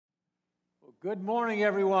Good morning,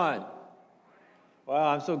 everyone. Well,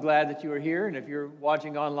 I'm so glad that you are here, and if you're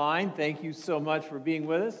watching online, thank you so much for being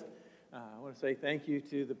with us. I want to say thank you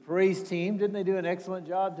to the praise team. Didn't they do an excellent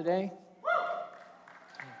job today?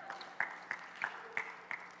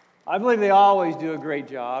 I believe they always do a great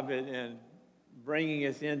job in bringing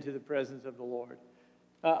us into the presence of the Lord.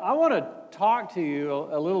 I want to talk to you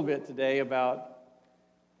a little bit today about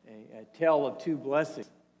a tale of two blessings.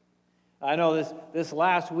 I know this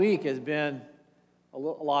last week has been a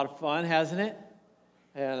lot of fun, hasn't it?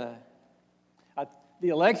 And the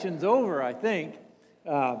election's over, I think.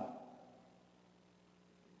 I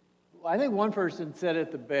think one person said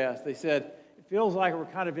it the best. They said, it feels like we're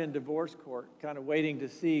kind of in divorce court, kind of waiting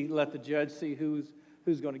to let the judge see who's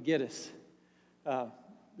going to get us. But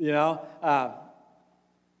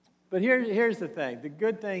here's the thing. The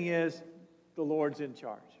good thing is the Lord's in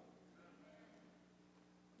charge.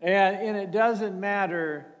 And it doesn't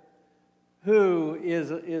matter who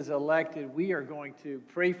is elected. We are going to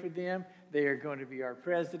pray for them. They are going to be our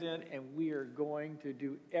president, and we are going to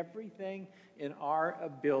do everything in our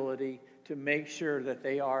ability to make sure that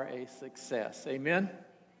they are a success. Amen?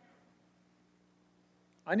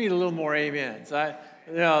 I need a little more amens.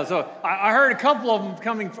 So I heard a couple of them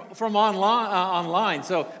coming from online.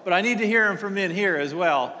 But I need to hear them from in here as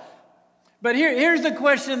well. But here's the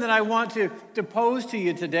question that I want to pose to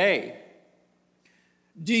you today.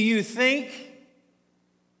 Do you think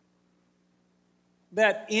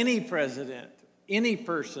that any president, any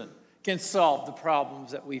person can solve the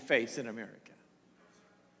problems that we face in America?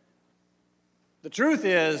 The truth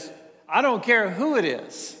is, I don't care who it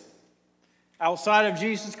is outside of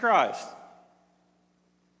Jesus Christ.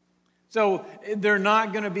 So they're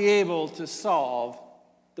not going to be able to solve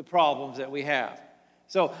the problems that we have.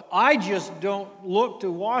 So I just don't look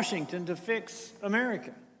to Washington to fix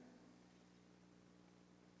America.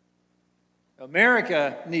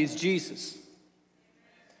 America needs Jesus.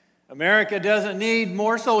 America doesn't need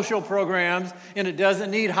more social programs, and it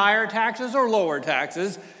doesn't need higher taxes or lower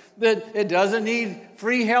taxes. It doesn't need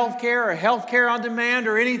free health care or health care on demand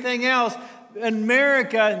or anything else.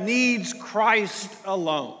 America needs Christ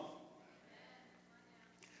alone.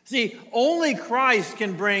 See, only Christ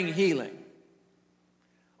can bring healing.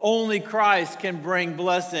 Only Christ can bring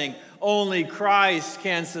blessing. Only Christ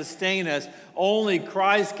can sustain us. Only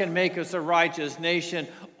Christ can make us a righteous nation.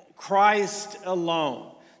 Christ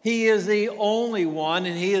alone. He is the only one,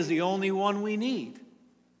 and He is the only one we need.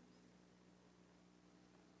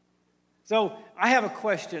 So I have a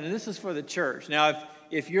question, and this is for the church. Now,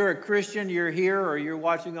 if you're a Christian, you're here, or you're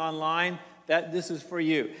watching online, this is for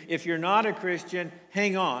you. If you're not a Christian,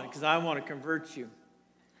 hang on, because I want to convert you.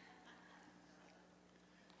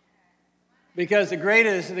 Because the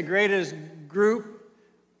greatest group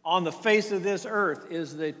on the face of this earth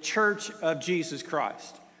is the Church of Jesus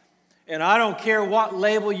Christ. And I don't care what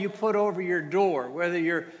label you put over your door, whether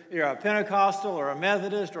you're a Pentecostal or a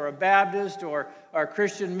Methodist or a Baptist or a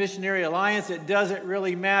Christian Missionary Alliance, it doesn't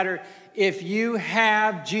really matter. If you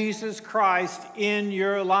have Jesus Christ in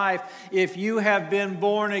your life, if you have been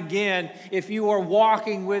born again, if you are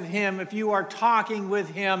walking with Him, if you are talking with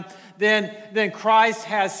Him, then Christ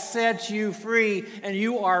has set you free, and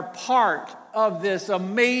you are part of this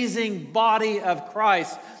amazing body of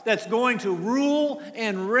Christ that's going to rule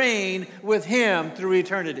and reign with Him through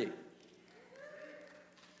eternity.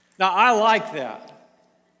 Now, I like that.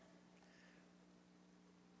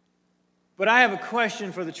 But I have a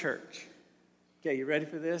question for the church. Okay, you ready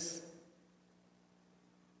for this?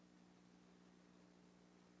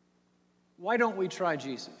 Why don't we try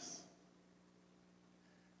Jesus?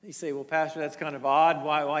 You say, well, Pastor, that's kind of odd.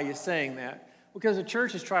 Why are you saying that? Because the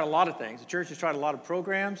church has tried a lot of things. The church has tried a lot of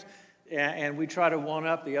programs, and we try to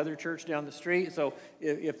one-up the other church down the street. So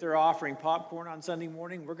if they're offering popcorn on Sunday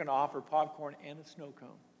morning, we're going to offer popcorn and a snow cone.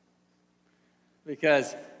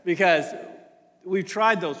 Because we've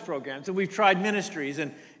tried those programs, and we've tried ministries,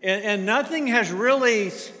 and nothing has really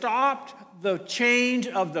stopped the change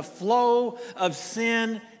of the flow of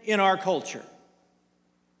sin in our culture.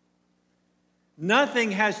 Nothing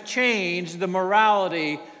has changed the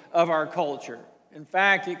morality of our culture. In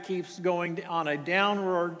fact, it keeps going on a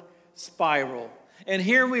downward spiral. And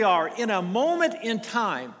here we are in a moment in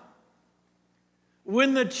time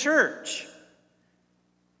when the church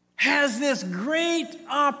has this great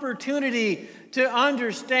opportunity to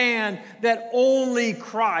understand that only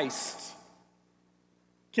Christ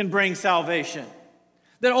can bring salvation.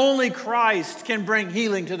 That only Christ can bring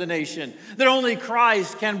healing to the nation. That only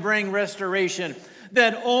Christ can bring restoration.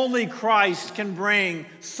 That only Christ can bring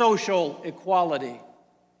social equality.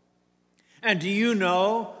 And do you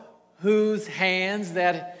know whose hands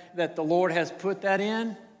that that the Lord has put that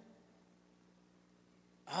in?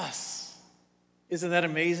 Us. Isn't that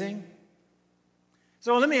amazing?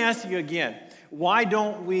 So let me ask you again, why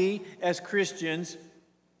don't we as Christians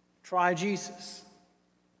try Jesus?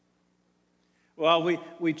 Well,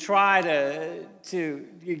 we try to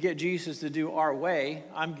get Jesus to do our way.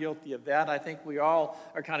 I'm guilty of that. I think we all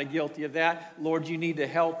are kind of guilty of that. Lord, you need to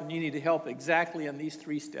help, and you need to help exactly in these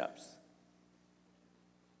 3 steps.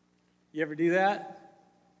 You ever do that?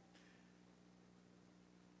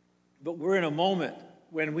 But we're in a moment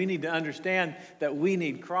when we need to understand that we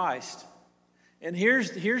need Christ. And here's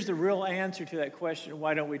the real answer to that question,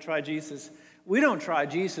 why don't we try Jesus? We don't try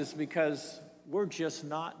Jesus because we're just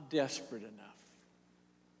not desperate enough.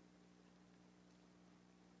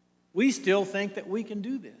 We still think that we can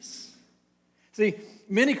do this. See,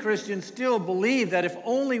 many Christians still believe that if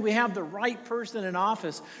only we have the right person in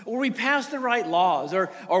office, or we pass the right laws,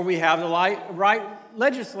 or we have the right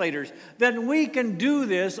legislators, then we can do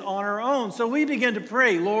this on our own. So we begin to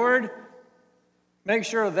pray, Lord, make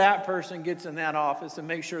sure that person gets in that office, and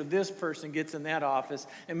make sure this person gets in that office,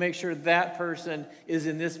 and make sure that person is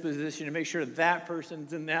in this position, and make sure that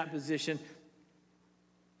person's in that position.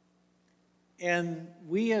 And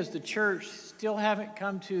we as the church still haven't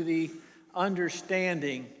come to the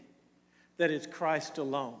understanding that it's Christ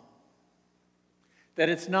alone. That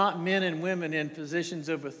it's not men and women in positions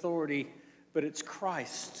of authority, but it's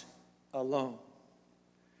Christ alone.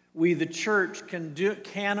 We, the church,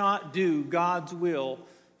 cannot do God's will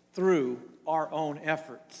through our own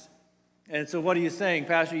efforts. And so what are you saying,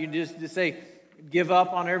 Pastor? You just say, give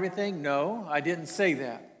up on everything? No, I didn't say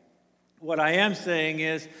that. What I am saying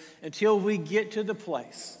is, until we get to the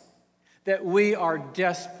place that we are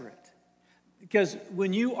desperate, because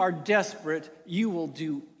when you are desperate, you will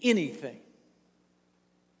do anything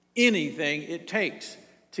it takes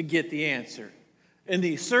to get the answer. And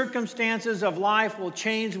the circumstances of life will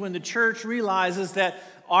change when the church realizes that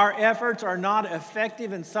our efforts are not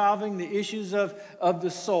effective in solving the issues of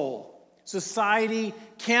the soul. Society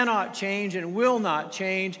cannot change and will not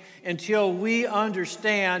change until we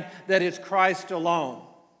understand that it's Christ alone.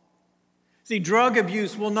 See, drug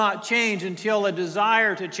abuse will not change until a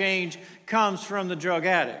desire to change comes from the drug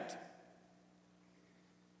addict.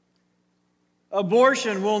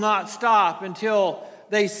 Abortion will not stop until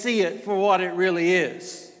they see it for what it really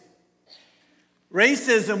is.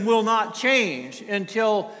 Racism will not change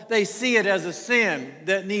until they see it as a sin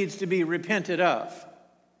that needs to be repented of.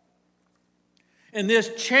 And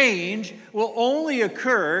this change will only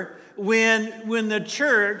occur when the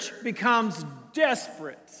church becomes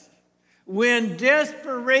desperate. When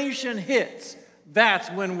desperation hits, that's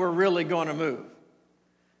when we're really going to move.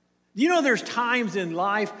 You know, there's times in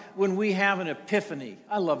life when we have an epiphany.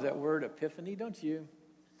 I love that word, epiphany, don't you?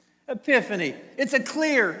 Epiphany. It's a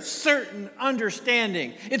clear, certain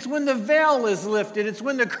understanding. It's when the veil is lifted. It's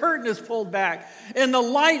when the curtain is pulled back and the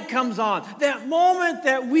light comes on. That moment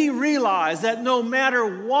that we realize that no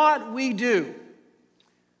matter what we do,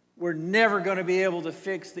 we're never going to be able to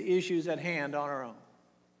fix the issues at hand on our own.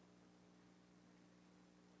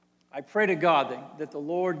 I pray to God that the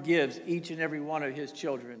Lord gives each and every one of His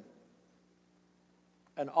children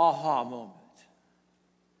an aha moment,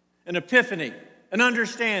 an epiphany, an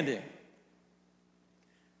understanding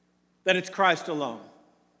that it's Christ alone.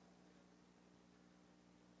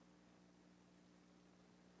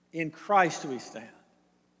 In Christ we stand.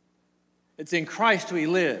 It's in Christ we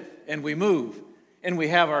live and we move and we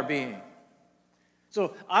have our being.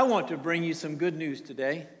 So I want to bring you some good news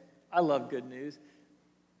today. I love good news.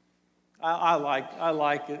 I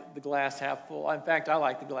like the glass half full. In fact, I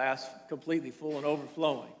like the glass completely full and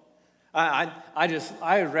overflowing.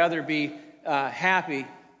 I'd rather be happy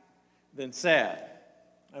than sad.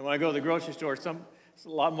 And when I go to the grocery store,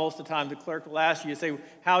 most of the time the clerk will ask you, say,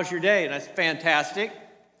 how's your day? And I say, fantastic.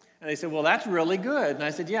 And they said, well, that's really good. And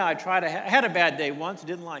I said, yeah, I had a bad day once,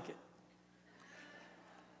 didn't like it.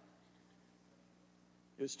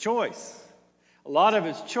 It was choice. A lot of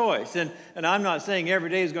it's choice. And I'm not saying every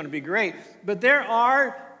day is going to be great, but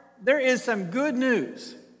there is some good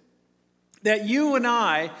news that you and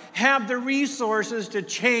I have the resources to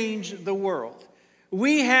change the world.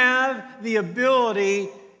 We have the ability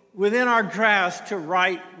within our grasp to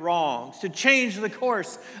right wrongs, to change the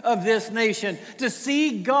course of this nation, to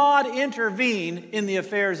see God intervene in the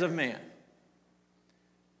affairs of man.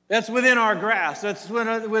 That's within our grasp. That's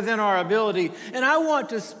within our ability. And I want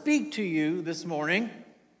to speak to you this morning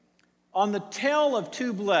on the tale of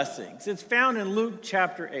two blessings. It's found in Luke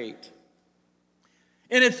chapter 8.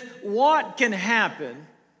 And it's what can happen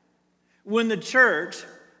when the church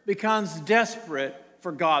becomes desperate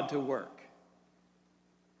for God to work.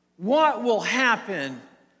 What will happen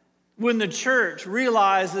when the church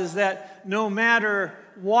realizes that no matter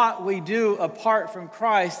what we do apart from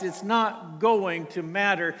Christ, it's not going to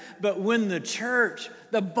matter? But when the church,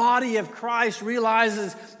 the body of Christ,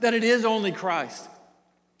 realizes that it is only Christ,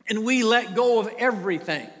 and we let go of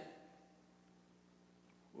everything.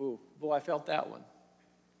 Ooh, boy, I felt that one.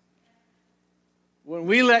 When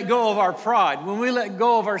we let go of our pride, when we let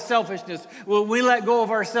go of our selfishness, when we let go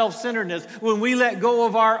of our self-centeredness, when we let go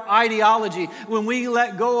of our ideology, when we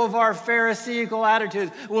let go of our Pharisaical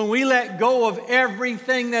attitudes, when we let go of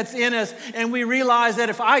everything that's in us, and we realize that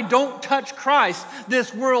if I don't touch Christ,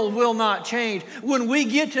 this world will not change. When we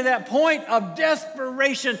get to that point of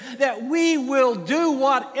desperation that we will do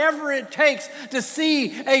whatever it takes to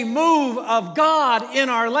see a move of God in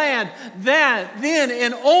our land, then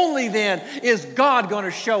and only then is God going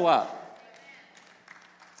to show up.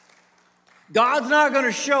 God's not going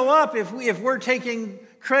to show up if we're taking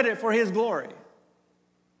credit for His glory.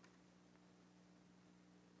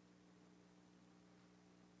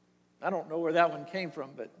 I don't know where that one came from,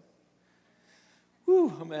 but I'm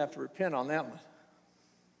going to have to repent on that one.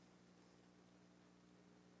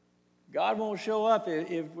 God won't show up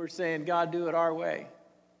if we're saying, God, do it our way.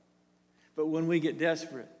 But when we get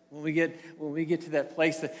desperate, when we get to that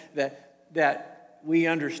place that we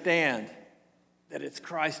understand that it's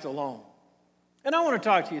Christ alone. And I want to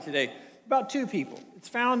talk to you today about two people. It's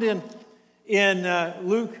found in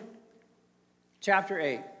Luke chapter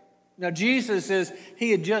 8. Now Jesus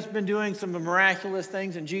he had just been doing some miraculous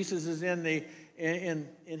things, and Jesus is in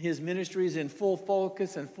his ministries in full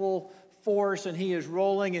focus and full force, and he is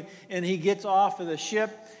rolling, and he gets off of the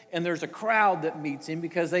ship, and there's a crowd that meets him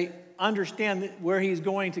because they understand where he's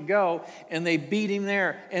going to go, and they beat him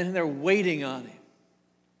there, and they're waiting on him.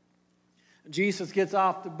 Jesus gets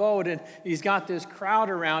off the boat, and he's got this crowd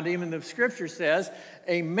around him, and the scripture says,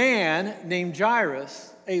 a man named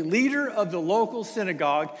Jairus, a leader of the local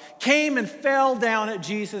synagogue, came and fell down at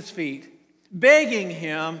Jesus' feet, begging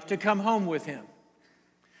him to come home with him.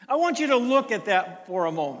 I want you to look at that for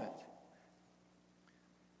a moment.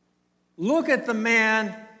 Look at the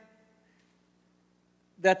man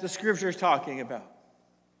that the scripture is talking about.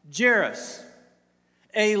 Jairus,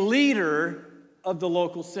 a leader of the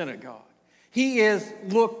local synagogue. He is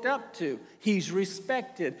looked up to. He's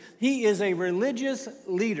respected. He is a religious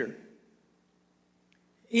leader.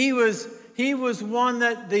 He was one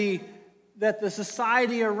that the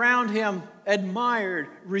society around him admired,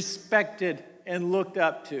 respected, and looked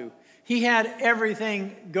up to. He had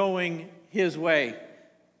everything going his way.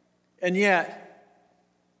 And yet,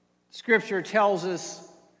 Scripture tells us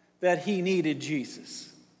that he needed Jesus.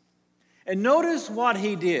 And notice what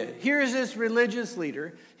he did. Here is this religious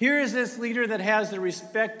leader. Here is this leader that has the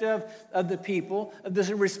respect of the people,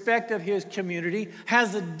 the respect of his community,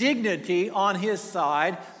 has the dignity on his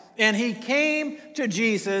side. And he came to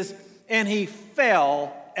Jesus and he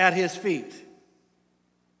fell at his feet.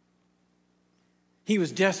 He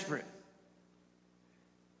was desperate.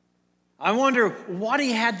 I wonder what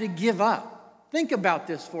he had to give up. Think about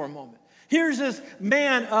this for a moment. Here's this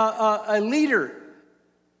man, a leader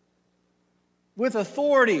with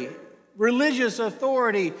authority, religious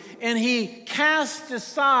authority, and he cast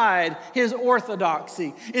aside his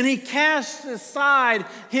orthodoxy, and he cast aside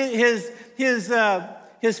his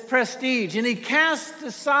prestige, and he cast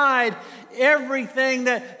aside everything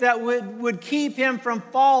that would keep him from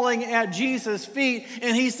falling at Jesus' feet.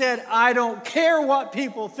 And he said, I don't care what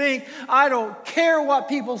people think. I don't care what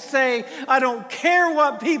people say. I don't care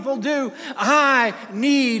what people do. I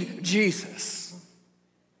need Jesus.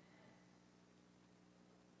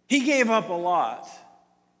 He gave up a lot.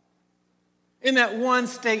 In that one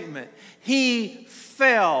statement, he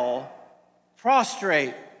fell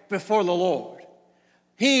prostrate before the Lord.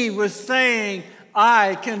 He was saying,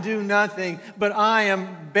 I can do nothing, but I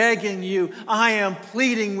am begging you. I am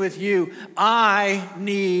pleading with you. I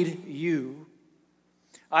need you.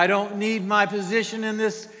 I don't need my position in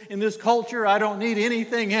this culture. I don't need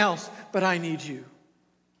anything else, but I need you.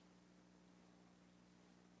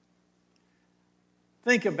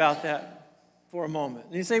 Think about that for a moment.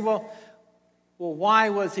 And you say, well, why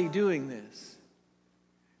was he doing this?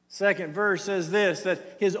 Second verse says this,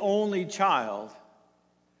 that his only child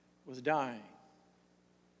was dying.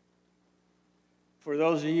 For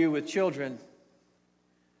those of you with children,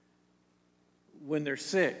 when they're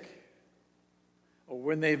sick, or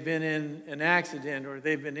when they've been in an accident, or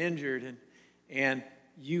they've been injured, and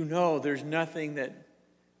you know there's nothing that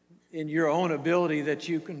in your own ability that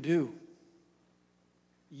you can do,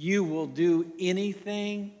 you will do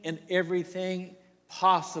anything and everything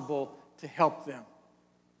possible to help them.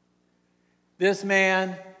 This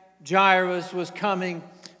man, Jairus was coming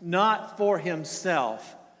not for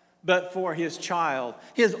himself, but for his child,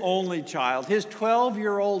 his only child. His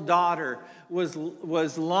 12-year-old daughter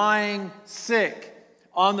was lying sick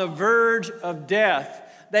on the verge of death.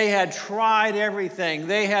 They had tried everything.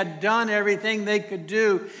 They had done everything they could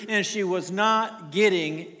do, and she was not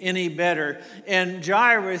getting any better. And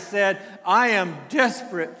Jairus said, I am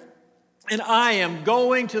desperate, and I am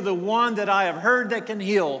going to the one that I have heard that can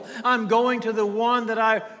heal. I'm going to the one that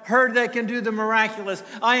I've heard that can do the miraculous.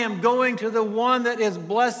 I am going to the one that is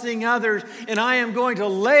blessing others, and I am going to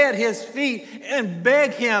lay at his feet and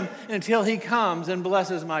beg him until he comes and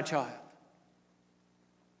blesses my child.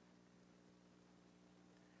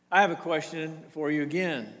 I have a question for you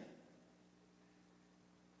again.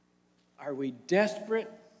 Are we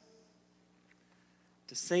desperate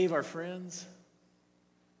to save our friends?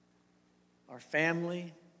 Our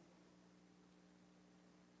family?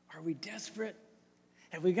 Are we desperate?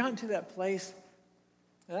 Have we gotten to that place?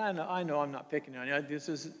 And I know I'm not picking on you.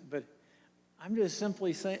 But I'm just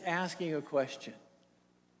simply asking a question.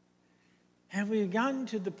 Have we gotten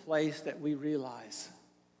to the place that we realize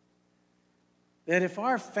that if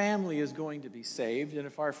our family is going to be saved, and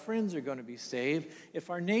if our friends are going to be saved, if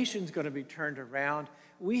our nation's going to be turned around,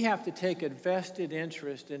 we have to take a vested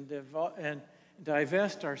interest and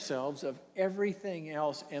divest ourselves of everything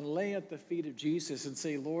else and lay at the feet of Jesus and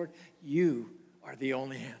say, Lord, you are the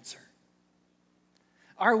only answer.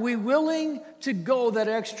 Are we willing to go that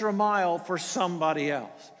extra mile for somebody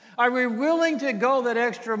else? Are we willing to go that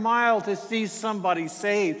extra mile to see somebody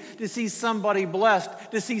saved, to see somebody blessed,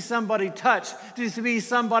 to see somebody touched, to see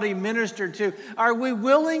somebody ministered to? Are we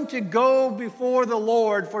willing to go before the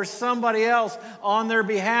Lord for somebody else on their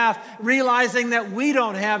behalf, realizing that we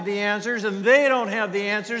don't have the answers and they don't have the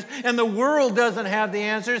answers and the world doesn't have the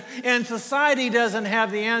answers and society doesn't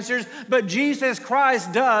have the answers, but Jesus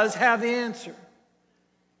Christ does have the answer?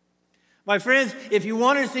 My friends, if you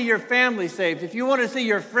want to see your family saved, if you want to see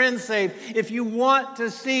your friends saved, if you want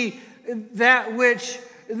to see that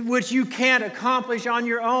which you can't accomplish on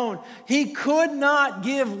your own, he could not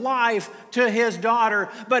give life to his daughter,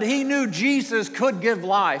 but he knew Jesus could give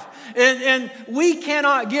life. And we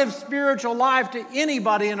cannot give spiritual life to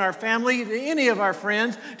anybody in our family, to any of our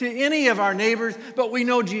friends, to any of our neighbors, but we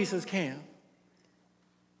know Jesus can.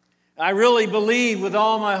 I really believe with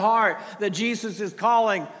all my heart that Jesus is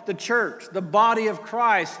calling the church, the body of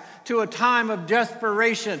Christ, to a time of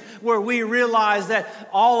desperation where we realize that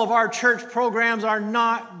all of our church programs are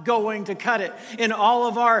not going to cut it, and all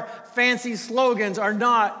of our fancy slogans are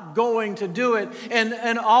not going to do it,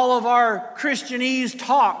 and all of our Christianese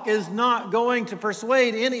talk is not going to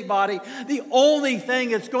persuade anybody. The only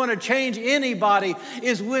thing that's going to change anybody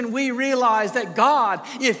is when we realize that God,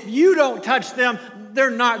 if you don't touch them, they're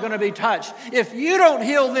not going to be touched. If you don't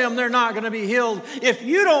heal them, they're not going to be healed. If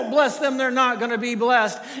you don't bless them, they're not going to be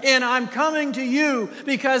blessed. And I'm coming to you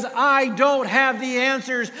because I don't have the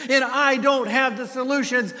answers and I don't have the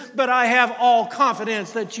solutions, but I have all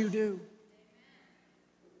confidence that you do.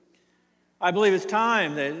 I believe it's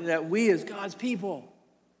time that we as God's people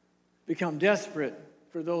become desperate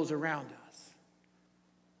for those around us.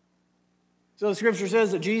 So the scripture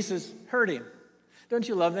says that Jesus heard him. Don't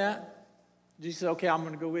you love that? Jesus said, okay, I'm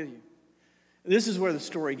going to go with you. This is where the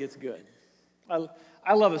story gets good.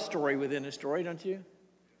 I love a story within a story, don't you?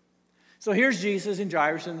 So here's Jesus and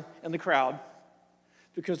Jairus and the crowd,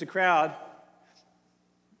 because the crowd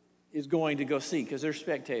is going to go see, because they're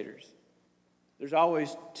spectators. There's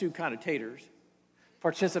always two kind of taters,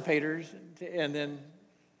 participators and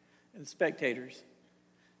spectators.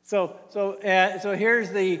 So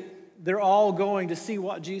they're all going to see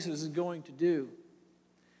what Jesus is going to do.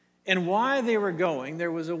 And while they were going,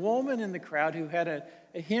 there was a woman in the crowd who had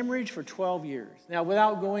a hemorrhage for 12 years. Now,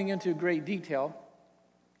 without going into great detail,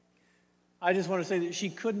 I just want to say that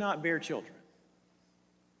she could not bear children.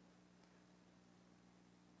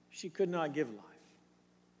 She could not give life.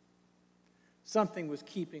 Something was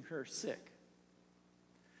keeping her sick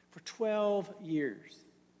for 12 years.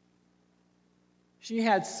 She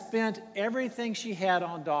had spent everything she had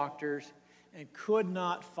on doctors and could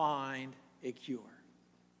not find a cure.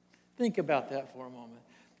 Think about that for a moment.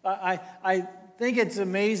 I think it's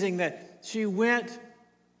amazing that she went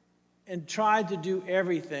and tried to do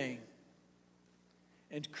everything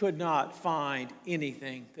and could not find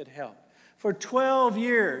anything that helped. For 12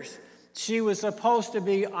 years, she was supposed to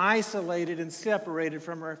be isolated and separated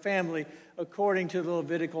from her family according to the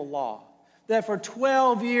Levitical law. That for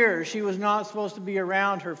 12 years, she was not supposed to be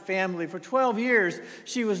around her family. For 12 years,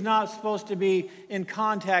 she was not supposed to be in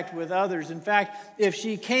contact with others. In fact, if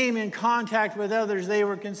she came in contact with others, they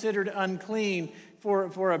were considered unclean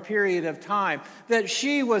for a period of time, that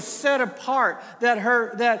she was set apart,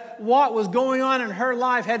 that what was going on in her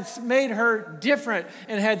life had made her different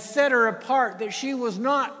and had set her apart, that she was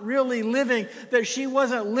not really living, that she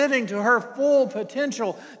wasn't living to her full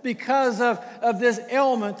potential because of this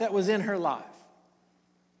ailment that was in her life.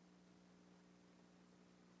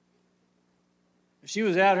 She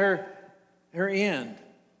was at her end,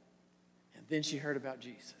 and then she heard about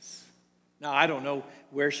Jesus. Now, I don't know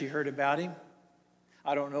where she heard about him.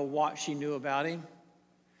 I don't know what she knew about him.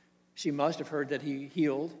 She must have heard that he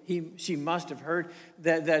healed. She must have heard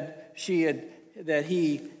that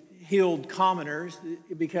he healed commoners,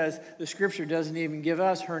 because the Scripture doesn't even give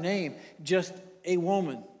us her name, just a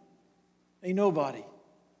woman, a nobody.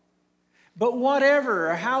 But whatever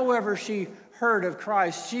or however she heard of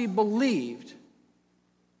Christ, she believed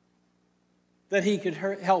that he could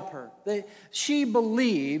help her. She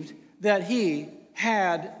believed that he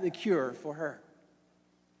had the cure for her.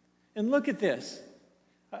 And look at this.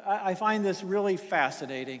 I find this really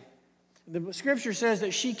fascinating. The Scripture says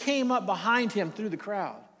that she came up behind him through the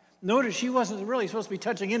crowd. Notice she wasn't really supposed to be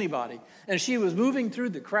touching anybody. And she was moving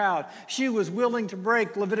through the crowd. She was willing to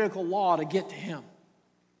break Levitical law to get to him.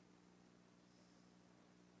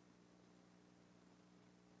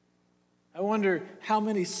 I wonder how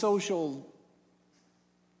many social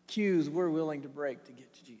cues we're willing to break to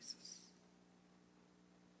get to Jesus.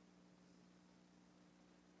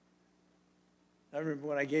 I remember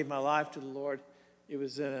when I gave my life to the Lord, it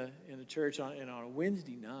was in a church on a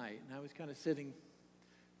Wednesday night, and I was kind of sitting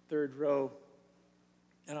third row,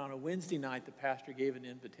 and on a Wednesday night, the pastor gave an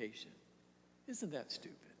invitation. Isn't that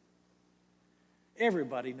stupid?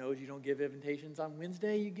 Everybody knows you don't give invitations on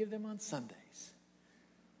Wednesday, you give them on Sundays.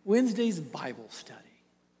 Wednesday's Bible study.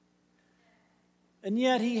 And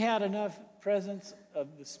yet he had enough presence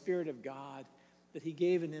of the Spirit of God that he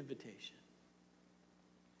gave an invitation.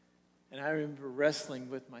 And I remember wrestling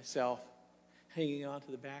with myself, hanging on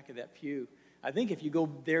to the back of that pew. I think if you go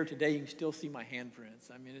there today, you can still see my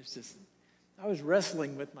handprints. I mean, it's just, I was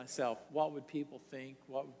wrestling with myself. What would people think?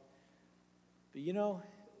 But you know,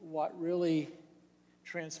 what really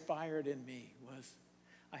transpired in me was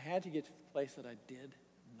I had to get to the place that I did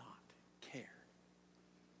not care.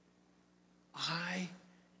 I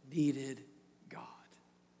needed God.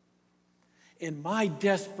 And my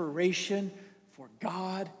desperation for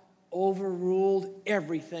God overruled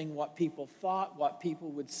everything, what people thought, what people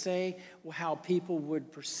would say, how people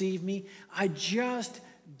would perceive me. I just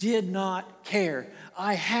did not care.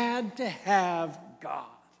 I had to have God.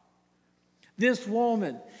 This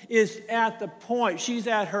woman is at the point, she's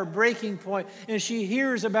at her breaking point, and she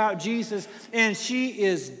hears about Jesus, and she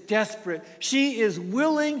is desperate. She is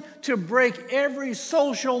willing to break every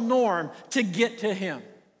social norm to get to him.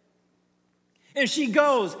 And she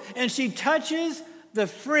goes, and she touches the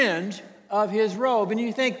fringe of his robe. And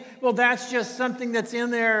you think, well, that's just something that's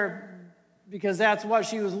in there because that's what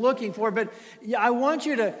she was looking for. But I want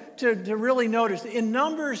you to really notice, in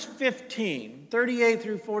Numbers 15, 38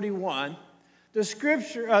 through 41, the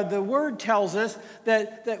Scripture, the Word tells us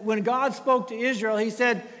that when God spoke to Israel, he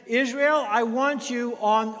said, Israel, I want you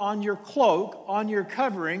on your cloak, on your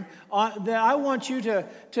covering, that I want you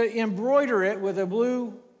to embroider it with a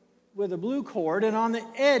blue cord, and on the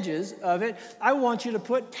edges of it, I want you to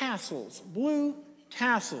put tassels, blue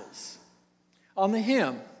tassels on the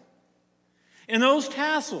hem. And those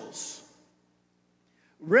tassels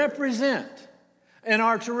represent and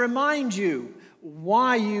are to remind you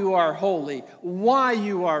why you are holy, why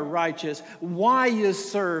you are righteous, why you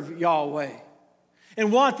serve Yahweh.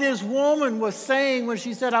 And what this woman was saying when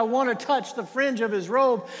she said, I want to touch the fringe of his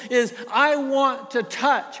robe, is I want to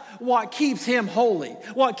touch what keeps him holy,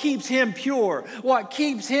 what keeps him pure, what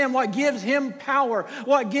gives him power,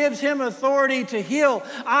 what gives him authority to heal.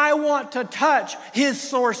 I want to touch his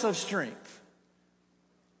source of strength.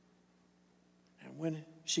 And when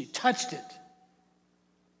she touched it,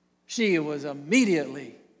 she was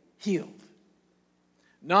immediately healed.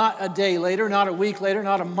 Not a day later, not a week later,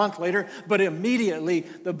 not a month later, but immediately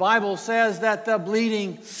the Bible says that the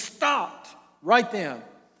bleeding stopped right then.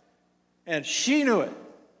 And she knew it.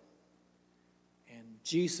 And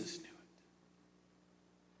Jesus knew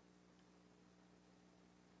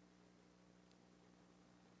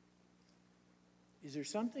it. Is there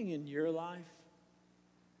something in your life?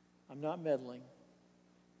 I'm not meddling.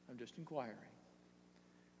 I'm just inquiring.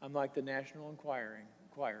 I'm like the National Enquirer.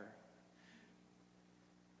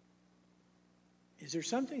 Is there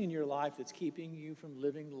something in your life that's keeping you from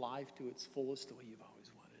living life to its fullest the way you've always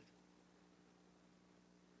wanted?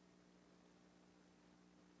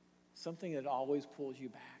 Something that always pulls you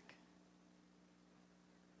back.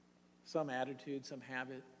 some attitude, some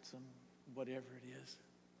habit, some whatever it is.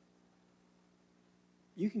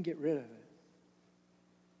 You can get rid of it.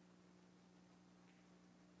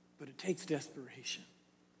 But it takes desperation.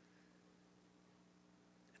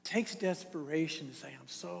 It takes desperation to say, I'm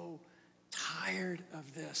so tired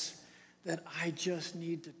of this that I just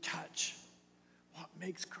need to touch what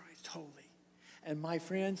makes Christ holy. And my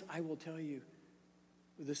friends, I will tell you,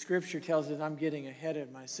 the scripture tells us I'm getting ahead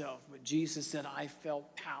of myself, but Jesus said, I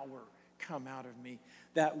felt power come out of me.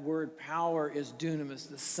 That word power is dunamis,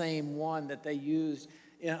 the same one that they used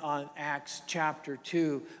on Acts chapter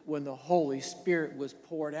 2 when the Holy Spirit was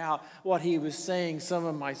poured out. What he was saying, some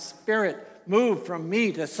of my spirit moved from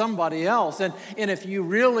me to somebody else. And if you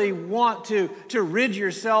really want to rid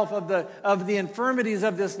yourself of the infirmities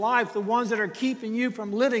of this life, the ones that are keeping you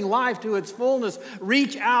from living life to its fullness,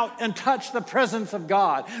 reach out and touch the presence of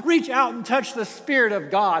God. Reach out and touch the Spirit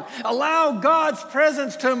of God. Allow God's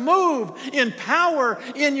presence to move in power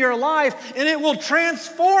in your life, and it will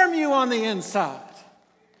transform you on the inside.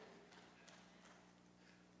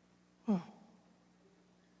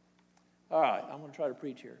 All right, I'm going to try to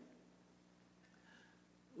preach here.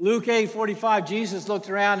 Luke 8:45, Jesus looked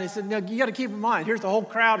around and he said, now you got to keep in mind, here's the whole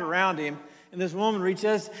crowd around him. And this woman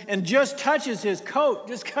reaches and just touches his coat,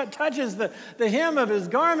 just touches the hem of his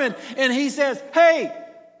garment. And he says, hey,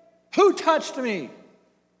 who touched me?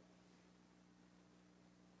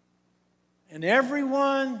 And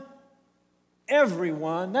everyone,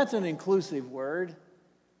 that's an inclusive word.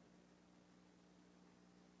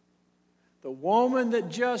 The woman that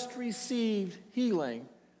just received healing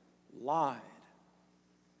lied.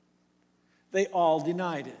 They all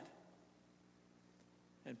denied it.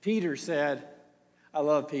 And Peter said, I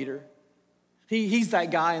love Peter. He's that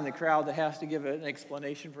guy in the crowd that has to give an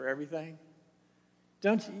explanation for everything.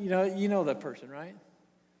 Don't you know that person, right?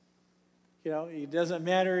 You know, it doesn't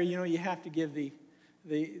matter, you have to give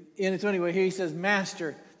and so anyway, here he says,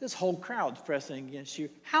 Master, this whole crowd's pressing against you.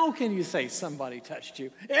 How can you say somebody touched you?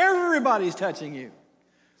 Everybody's touching you.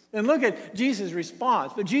 And look at Jesus'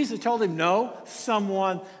 response. But Jesus told him, no,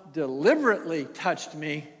 someone deliberately touched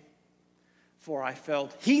me, for I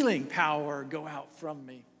felt healing power go out from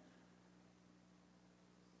me.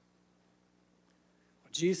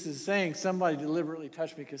 What Jesus is saying, somebody deliberately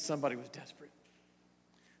touched me because somebody was desperate.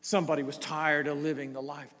 Somebody was tired of living the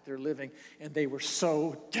life they're living, and they were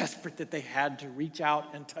so desperate that they had to reach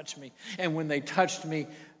out and touch me. And when they touched me,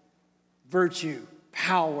 virtue,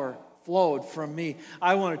 power flowed from me.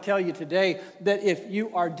 I want to tell you today that if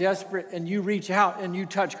you are desperate and you reach out and you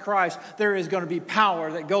touch Christ, there is going to be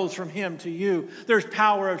power that goes from him to you. There's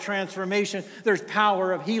power of transformation. There's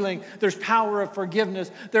power of healing. There's power of forgiveness.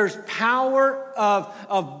 There's power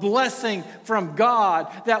of blessing from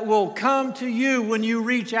God that will come to you when you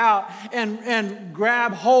reach out and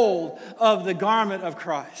grab hold of the garment of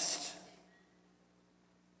Christ.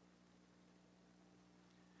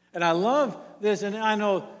 And I love this, and I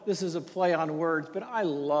know this is a play on words, but I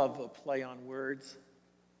love a play on words.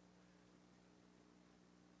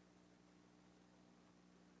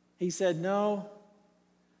 He said, no,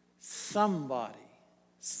 somebody,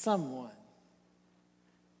 someone.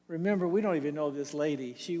 Remember, we don't even know this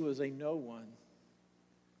lady. She was a no one.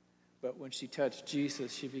 But when she touched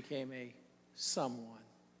Jesus, she became a someone.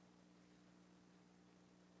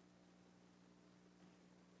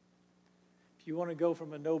 If you want to go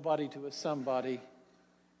from a nobody to a somebody,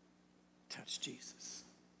 touch Jesus.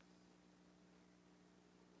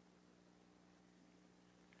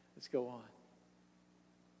 Let's go on.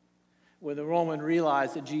 When the woman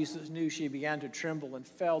realized that Jesus knew, she began to tremble and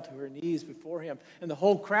fell to her knees before him. And the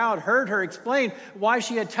whole crowd heard her explain why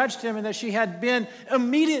she had touched him and that she had been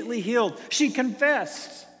immediately healed. She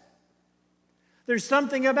confessed. There's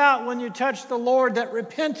something about when you touch the Lord that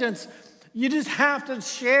repentance, you just have to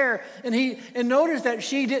share. And notice that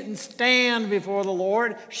she didn't stand before the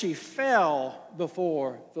Lord. She fell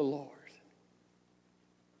before the Lord.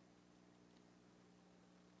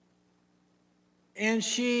 And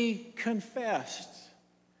she confessed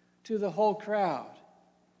to the whole crowd.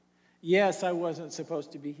 Yes, I wasn't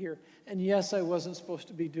supposed to be here. And yes, I wasn't supposed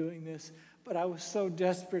to be doing this. But I was so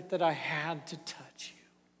desperate that I had to touch you.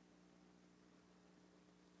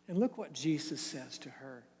 And look what Jesus says to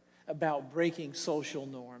her about breaking social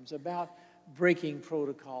norms, about breaking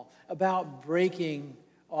protocol, about breaking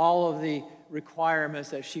all of the requirements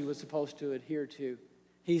that she was supposed to adhere to.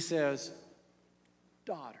 He says,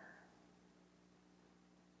 daughter.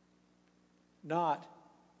 Not,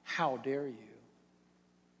 how dare you?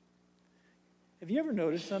 Have you ever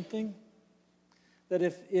noticed something? That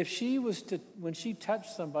if she was to, when she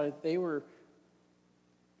touched somebody, they were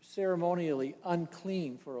ceremonially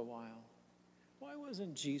unclean for a while. Why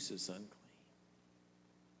wasn't Jesus unclean?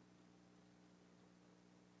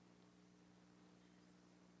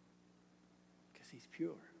 Because he's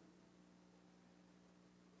pure.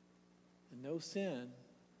 And no sin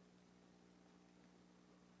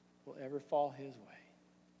will ever fall his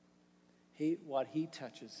way. What he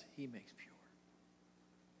touches, he makes pure.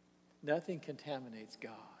 Nothing contaminates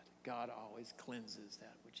God. God always cleanses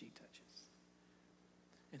that which he touches.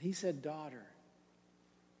 And he said, daughter,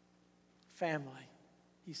 family,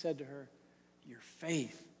 he said to her, your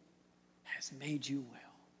faith has made you well.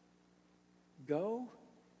 Go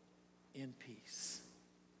in peace.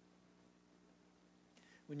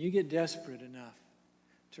 When you get desperate enough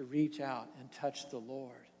to reach out and touch the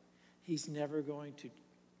Lord, he's never going to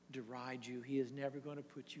deride you. He is never going to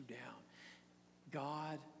put you down.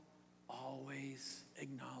 God always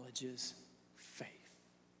acknowledges faith.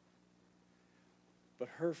 But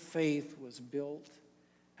her faith was built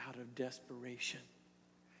out of desperation.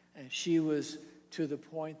 And she was to the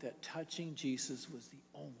point that touching Jesus was the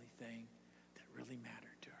only thing that really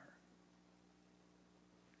mattered to her.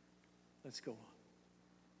 Let's go on.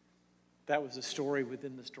 That was a story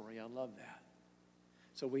within the story. I love that.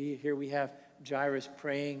 So here we have Jairus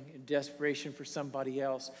praying in desperation for somebody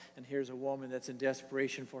else, and here's a woman that's in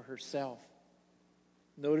desperation for herself.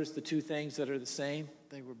 Notice the two things that are the same.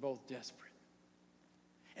 They were both desperate.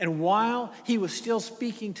 And while he was still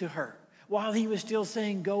speaking to her, while he was still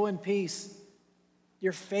saying, go in peace,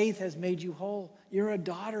 your faith has made you whole. You're a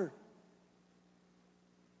daughter.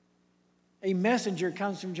 A messenger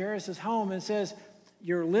comes from Jairus' home and says,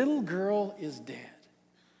 your little girl is dead.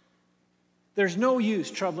 There's no use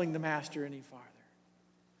troubling the master any farther.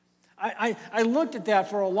 I looked at that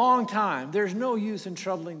for a long time. There's no use in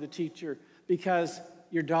troubling the teacher because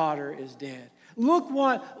your daughter is dead. Look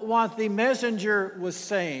what the messenger was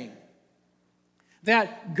saying.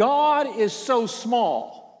 That God is so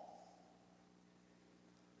small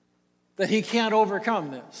that he can't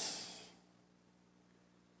overcome this.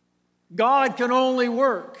 God can only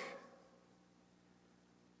work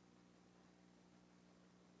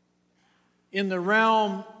in the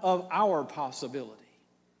realm of our possibility.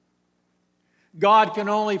 God can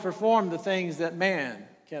only perform the things that man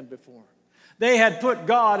can perform. They had put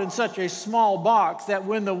God in such a small box that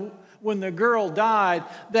when the girl died,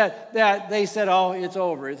 that they said, oh, it's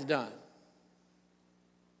over, it's done.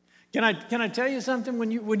 Can I tell you something?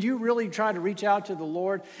 When you really try to reach out to the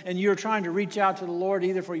Lord, and you're trying to reach out to the Lord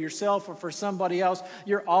either for yourself or for somebody else,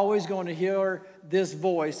 you're always going to hear this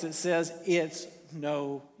voice that says, it's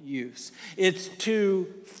no use. It's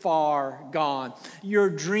too far gone. Your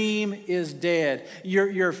dream is dead.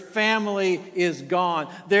 Your family is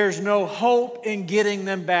gone. There's no hope in getting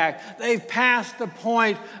them back. They've passed the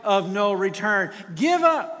point of no return. Give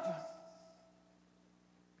up.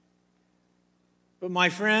 But my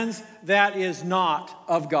friends, that is not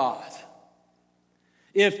of God.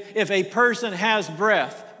 If a person has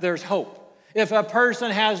breath, there's hope. If a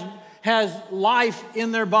person has life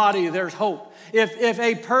in their body, there's hope. If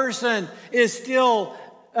a person is still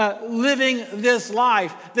living this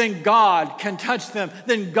life, then God can touch them.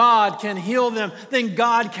 Then God can heal them. Then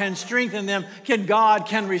God can strengthen them. God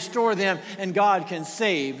can restore them. And God can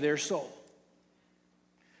save their soul.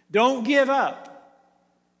 Don't give up.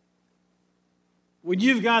 When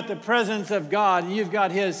you've got the presence of God and you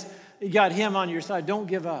got him on your side, don't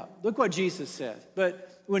give up. Look what Jesus says.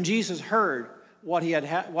 But when Jesus heard what had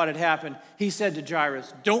happened, he said to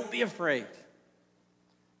Jairus, don't be afraid.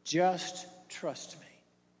 Just trust me.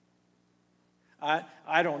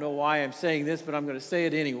 I don't know why I'm saying this, but I'm going to say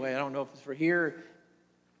it anyway. I don't know if it's for here,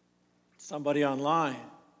 somebody online.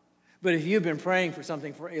 But if you've been praying for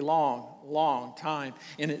something for a long, long time,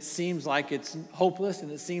 and it seems like it's hopeless,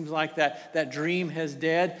 and it seems like that dream has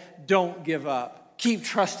dead, don't give up. Keep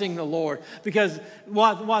trusting the Lord, because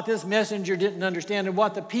what this messenger didn't understand and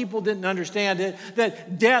what the people didn't understand is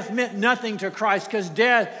that death meant nothing to Christ, because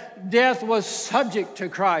death was subject to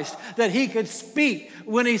Christ, that he could speak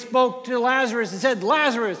when he spoke to Lazarus and said,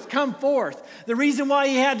 Lazarus, come forth. The reason why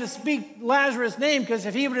he had to speak Lazarus' name, because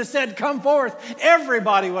if he would have said, come forth,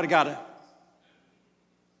 everybody would have got it.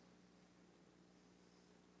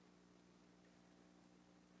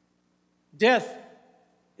 Death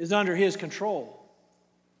is under his control.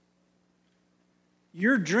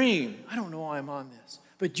 Your dream, I don't know why I'm on this,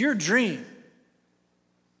 but your dream,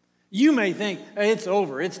 you may think, hey, it's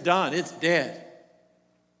over, it's done, it's dead.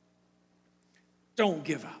 Don't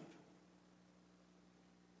give up.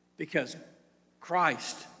 Because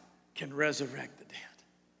Christ can resurrect the dead.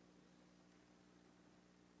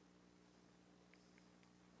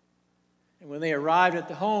 And when they arrived at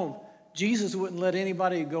the home, Jesus wouldn't let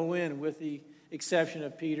anybody go in with the exception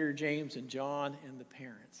of Peter, James, and John and the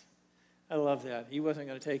parents. I love that. He wasn't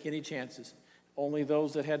going to take any chances. Only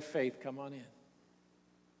those that had faith come on in.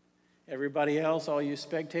 Everybody else, all you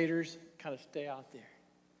spectators, kind of stay out there.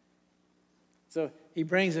 So he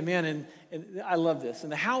brings them in, and I love this.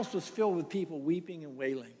 And the house was filled with people weeping and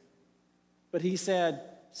wailing. But he said,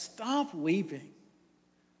 "Stop weeping.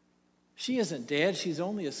 She isn't dead, she's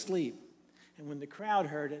only asleep." And when the crowd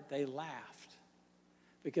heard it, they laughed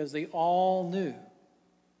because they all knew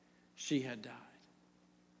she had died.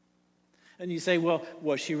 And you say, well,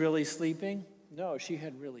 was she really sleeping? No, she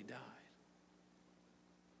had really died.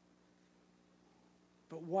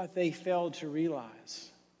 But what they failed to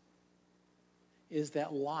realize is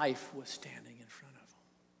that life was standing in front of them.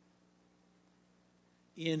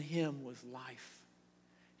 In him was life,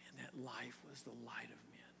 and that life was the light of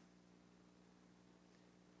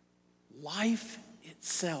men. Life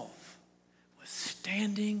itself was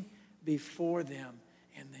standing before them,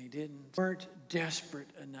 and they weren't desperate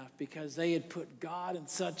enough because they had put God in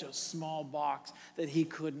such a small box that he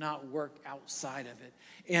could not work outside of it.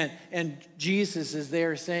 And Jesus is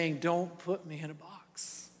there saying, "Don't put me in a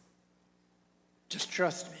box. Just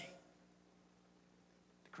trust me."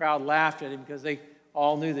 The crowd laughed at him because they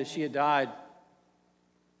all knew that she had died.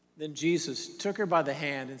 Then Jesus took her by the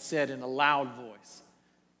hand and said in a loud voice,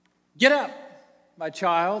 "Get up, my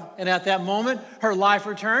child." And at that moment, her life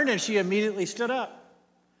returned and she immediately stood up.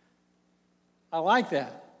 I like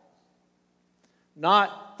that.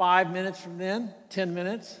 Not 5 minutes from then, 10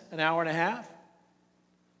 minutes, an hour and a half.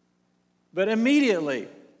 But immediately,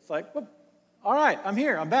 it's like, whoop, all right, I'm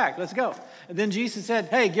here, I'm back, let's go. And then Jesus said,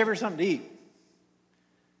 "Hey, give her something to eat.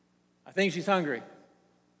 I think she's hungry."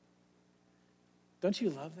 Don't you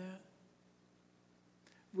love that?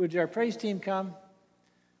 Would our praise team come?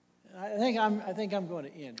 I think I'm going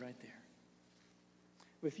to end right there.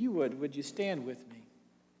 If you would you stand with me?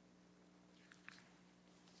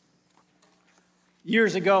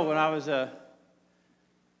 Years ago, when I was a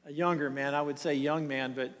younger man, I would say young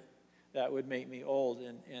man, but that would make me old,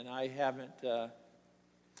 and I haven't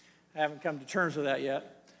come to terms with that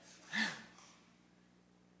yet.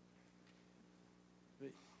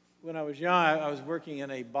 When I was young, I was working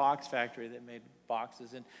in a box factory that made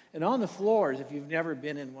boxes, and on the floors, if you've never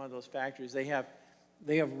been in one of those factories, they have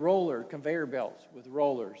conveyor belts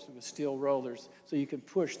with steel rollers, so you can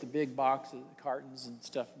push the big boxes, cartons and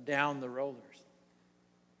stuff down the rollers.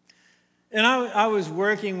 And I was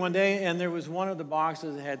working one day, and there was one of the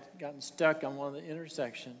boxes that had gotten stuck on one of the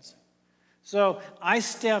intersections. So I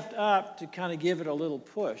stepped up to kind of give it a little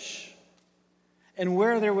push. And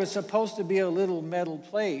where there was supposed to be a little metal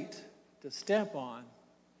plate to step on,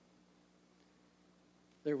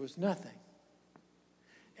 there was nothing.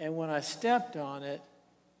 And when I stepped on it,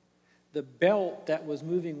 the belt that was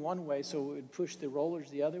moving one way so it would push the rollers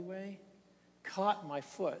the other way caught my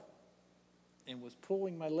foot and was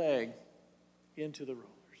pulling my leg into the rollers.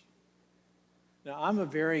 Now, I'm a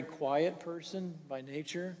very quiet person by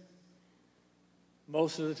nature,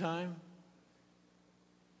 most of the time.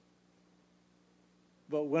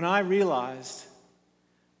 But when I realized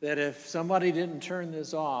that if somebody didn't turn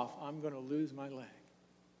this off, I'm going to lose my leg,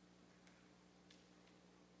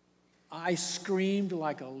 I screamed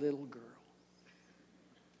like a little girl.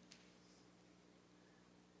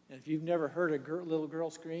 And if you've never heard a little girl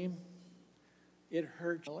scream, it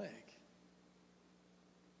hurts your leg.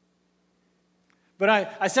 But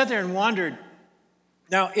I sat there and wondered,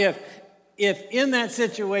 now if in that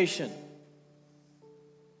situation,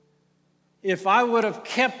 if I would have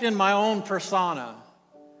kept in my own persona,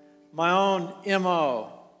 my own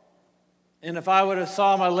MO, and if I would have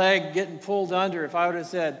saw my leg getting pulled under, if I would have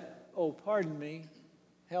said, "Oh, pardon me,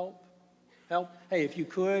 help, hey, if you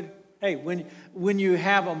could, hey, when you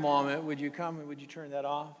have a moment, would you come and would you turn that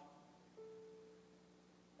off?"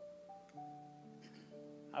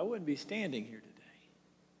 I wouldn't be standing here today.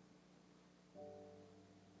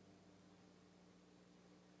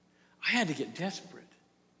 I had to get desperate.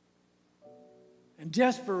 And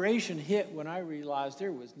desperation hit when I realized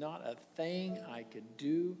there was not a thing I could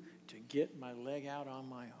do to get my leg out on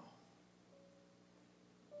my own.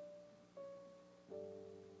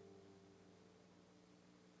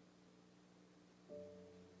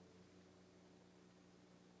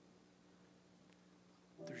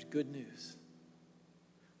 There's good news.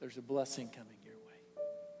 There's a blessing coming your way.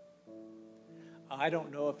 I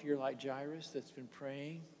don't know if you're like Jairus that's been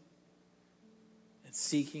praying and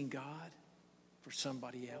seeking God for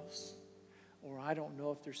somebody else. Or I don't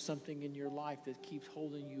know if there's something in your life that keeps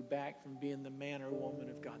holding you back from being the man or woman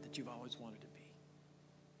of God that you've always wanted to be.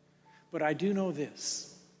 But I do know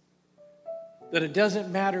this, that it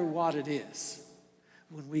doesn't matter what it is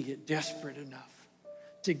when we get desperate enough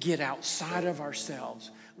to get outside of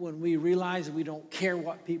ourselves, when we realize we don't care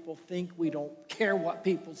what people think, we don't care what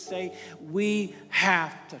people say, we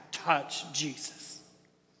have to touch Jesus.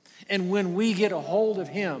 And when we get a hold of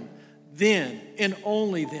him, then and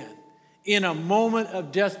only then, in a moment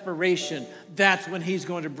of desperation, that's when he's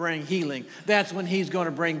going to bring healing. That's when he's going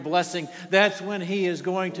to bring blessing. That's when he is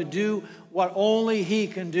going to do what only he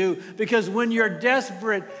can do. Because when you're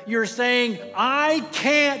desperate, you're saying, I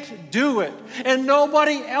can't do it, and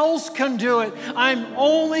nobody else can do it. I'm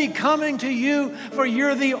only coming to you, for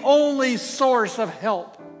you're the only source of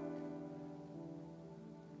help.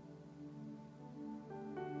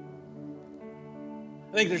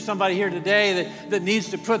 I think there's somebody here today that needs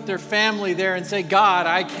to put their family there and say, God,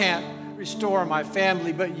 I can't restore my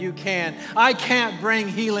family, but you can. I can't bring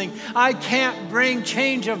healing. I can't bring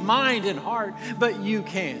change of mind and heart, but you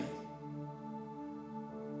can.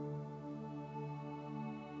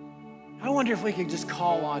 I wonder if we could just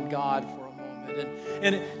call on God for a moment.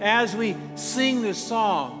 And as we sing this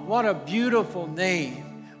song, what a beautiful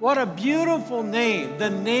name. What a beautiful name, the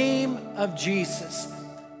name of Jesus.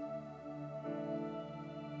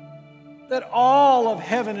 That all of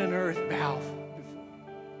heaven and earth bow before.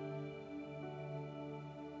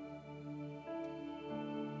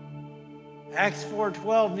 Acts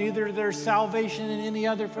 4:12, neither there's salvation in any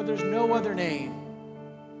other, for there's no other name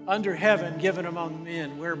under heaven given among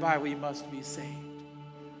men whereby we must be saved.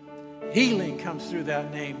 Healing comes through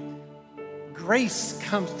that name. Grace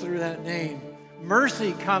comes through that name.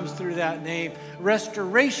 Mercy comes through that name.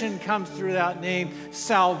 Restoration comes through that name.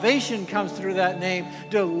 Salvation comes through that name.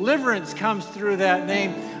 Deliverance comes through that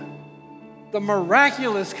name. The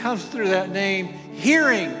miraculous comes through that name.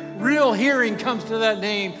 Hearing, real hearing comes through that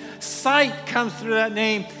name. Sight comes through that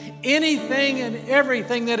name. Anything and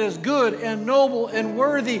everything that is good and noble and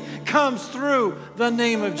worthy comes through the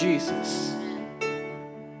name of Jesus.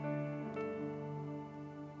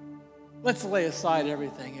 Let's lay aside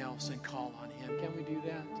everything else and call on him. Can we do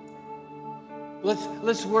that?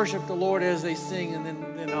 Let's worship the Lord as they sing, and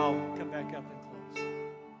then I'll come back up and close.